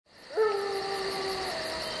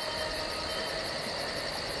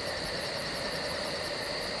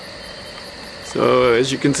So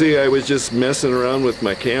as you can see, I was just messing around with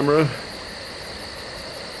my camera.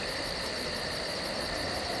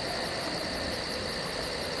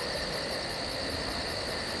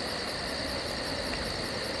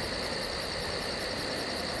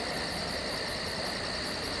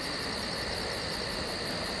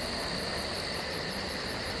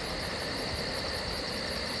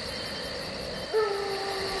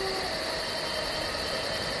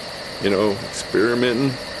 You know,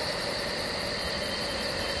 experimenting.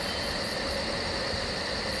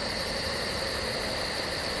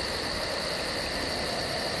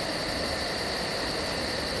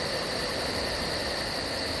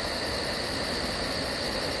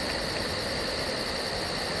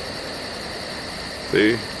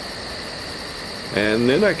 See? And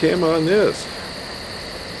then I came on this.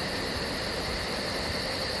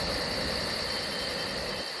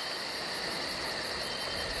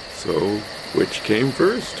 So, which came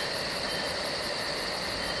first?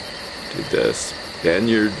 Did the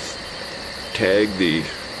Spaniards tag the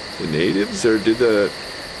natives, or did the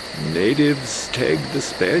natives tag the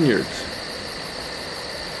Spaniards?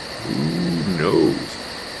 Who knows?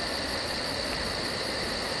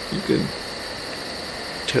 You can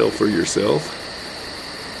tell for yourself.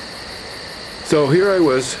 So here I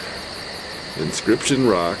was, Inscription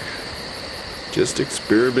Rock, just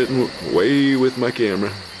experimenting away with my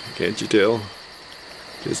camera. Can't you tell?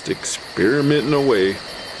 Just experimenting away.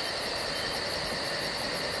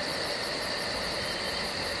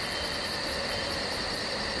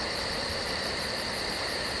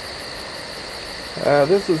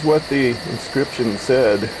 This is what the inscription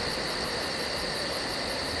said.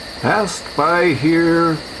 Passed by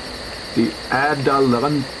here the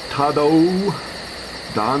adelantado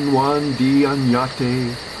Don Juan de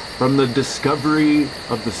Oñate from the discovery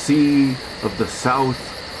of the Sea of the South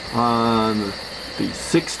on the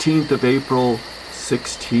 16th of April,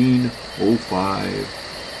 1605.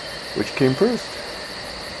 Which came first?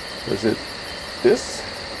 Was it this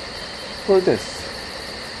or this?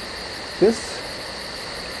 This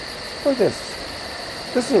or this?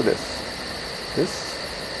 This or this? This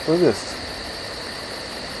or this?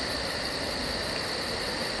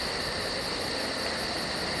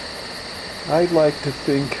 I'd like to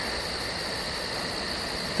think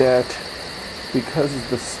that because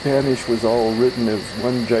the Spanish was all written as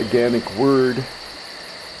one gigantic word,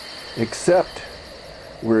 except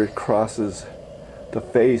where it crosses the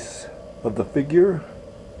face of the figure,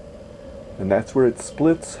 and that's where it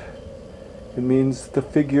splits, it means the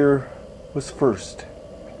figure was first,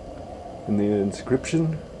 and the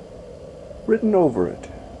inscription written over it.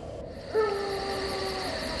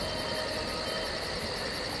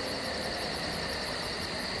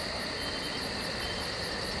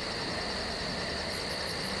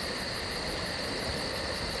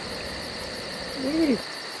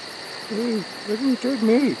 Hey, looking at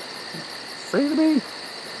me. Say to me,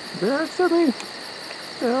 answer me.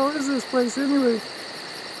 The hell is this place anyway?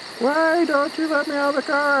 Why don't you let me out of the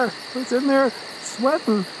car? I was in there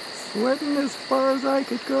sweating as far as I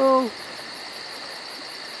could go.